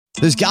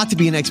There's got to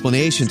be an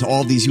explanation to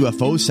all these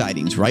UFO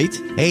sightings, right?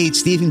 Hey,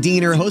 it's Stephen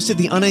Diener, host of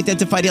the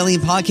Unidentified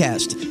Alien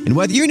Podcast. And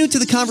whether you're new to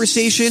the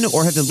conversation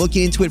or have been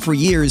looking into it for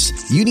years,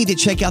 you need to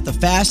check out the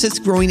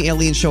fastest growing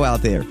alien show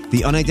out there,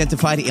 the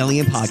Unidentified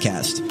Alien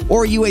Podcast,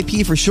 or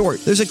UAP for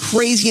short. There's a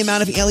crazy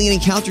amount of alien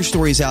encounter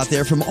stories out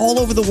there from all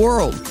over the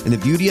world. And the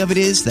beauty of it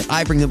is that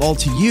I bring them all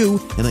to you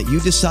and let you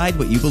decide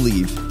what you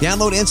believe.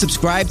 Download and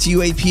subscribe to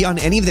UAP on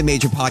any of the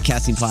major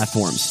podcasting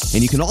platforms.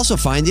 And you can also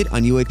find it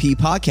on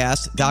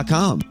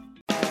UAPpodcast.com.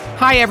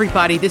 Hi,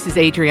 everybody. This is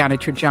Adriana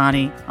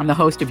Trajani. I'm the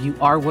host of You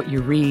Are What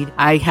You Read.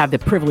 I have the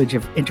privilege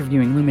of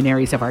interviewing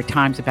luminaries of our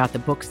times about the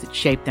books that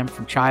shaped them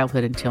from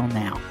childhood until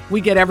now.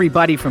 We get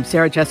everybody from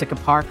Sarah Jessica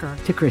Parker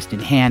to Kristen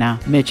Hanna,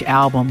 Mitch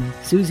Albom,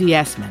 Susie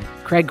Essman,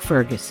 Craig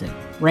Ferguson,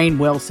 Rainn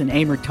Wilson,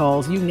 Amor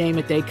Tolls, you name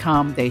it, they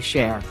come, they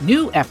share.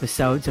 New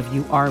episodes of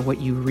You Are What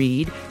You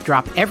Read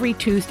drop every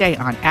Tuesday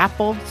on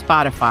Apple,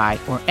 Spotify,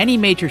 or any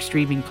major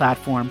streaming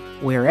platform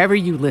wherever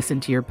you listen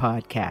to your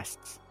podcasts.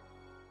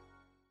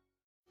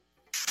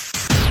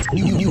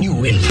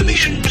 New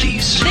information,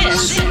 please.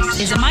 This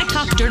is a My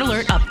Talk Dirt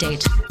Alert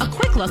update. A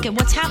quick look at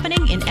what's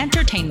happening in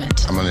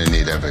entertainment. I'm going to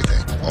need everything.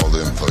 All the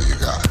info you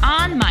got.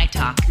 On My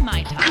Talk. Come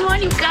on,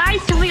 you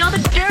guys. Tell me all the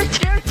dirt.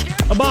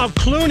 Amal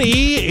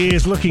Clooney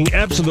is looking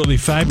absolutely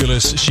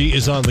fabulous. She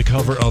is on the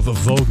cover of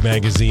Vogue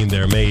magazine,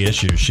 their May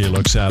issue. She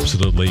looks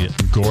absolutely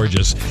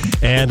gorgeous.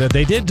 And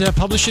they did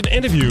publish an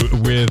interview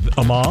with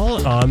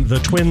Amal on the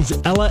twins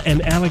Ella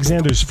and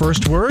Alexander's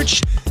first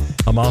words.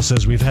 Amal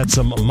says, we've had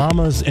some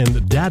mamas and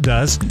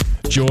dadas.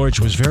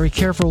 George was very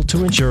careful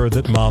to ensure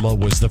that mama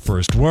was the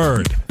first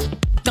word.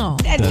 Oh,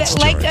 that's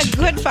like George. a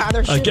good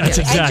father should That's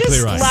do. exactly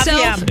right. Love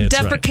him.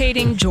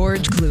 Self-deprecating right.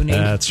 George Clooney.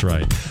 That's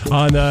right.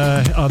 On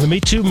the Me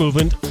Too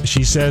movement,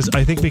 she says,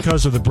 I think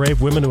because of the brave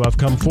women who have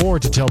come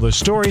forward to tell their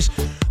stories,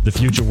 the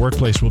future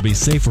workplace will be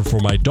safer for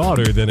my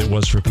daughter than it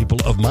was for people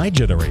of my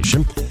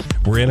generation.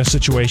 We're in a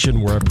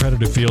situation where a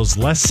predator feels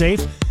less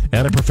safe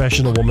and a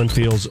professional woman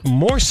feels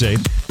more safe,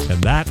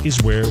 and that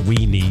is where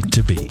we need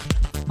to be.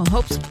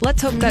 Well,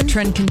 let's hope that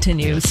trend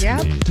continues.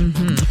 Yeah.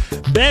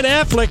 Ben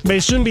Affleck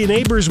may soon be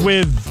neighbors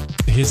with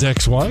his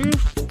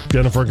ex-wife,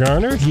 Jennifer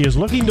Garner. He is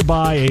looking to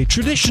buy a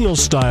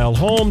traditional-style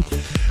home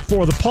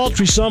for the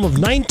paltry sum of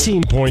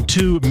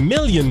 $19.2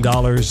 million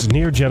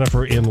near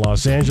Jennifer in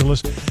Los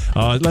Angeles.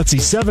 Let's see,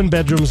 7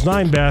 bedrooms,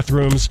 9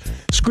 bathrooms,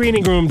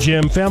 screening room,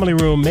 gym, family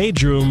room,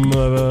 maid room,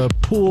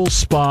 pool,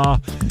 spa.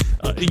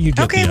 You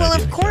get Okay, the well,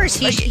 idea. of course,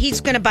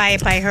 he's going to buy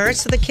it by her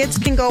so the kids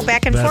can go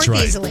back and That's forth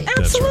right. easily. That's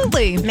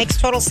Absolutely. Makes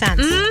total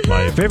sense.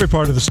 My favorite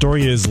part of the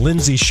story is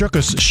Lindsay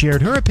Shookus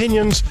shared her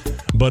opinions,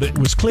 but it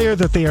was clear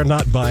that they are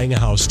not buying a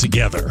house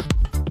together.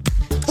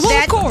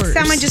 Well, of course.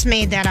 Someone just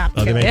made that up.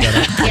 Oh, they made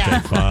that up? Yeah.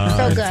 Okay, fine,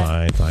 So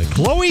good. fine.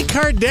 Khloe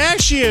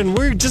Kardashian,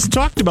 we just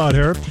talked about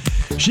her.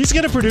 She's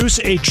going to produce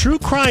a true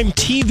crime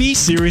TV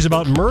series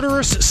about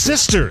murderous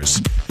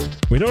sisters.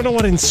 We don't know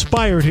what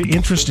inspired her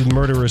interest in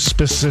murderous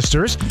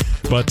sisters,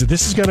 but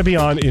this is going to be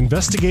on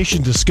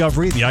Investigation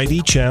Discovery, the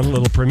ID channel.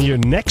 It'll premiere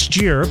next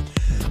year.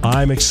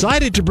 I'm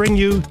excited to bring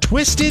you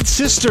Twisted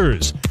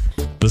Sisters.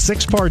 The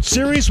 6-part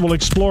series will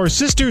explore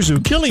sisters who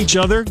kill each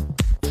other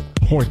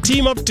or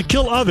team up to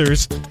kill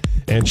others,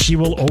 and she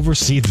will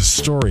oversee the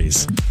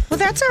stories. Well,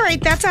 that's all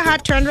right. That's a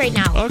hot trend right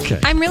now. Okay.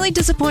 I'm really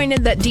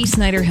disappointed that Dee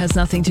Snider has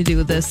nothing to do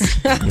with this.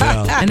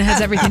 Well, And it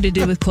has everything to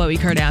do with Khloe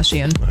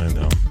Kardashian. I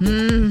know.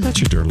 That's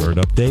your Dirt Alert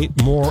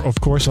update. More, of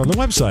course, on the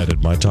website at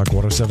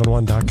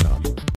mytalk1071.com.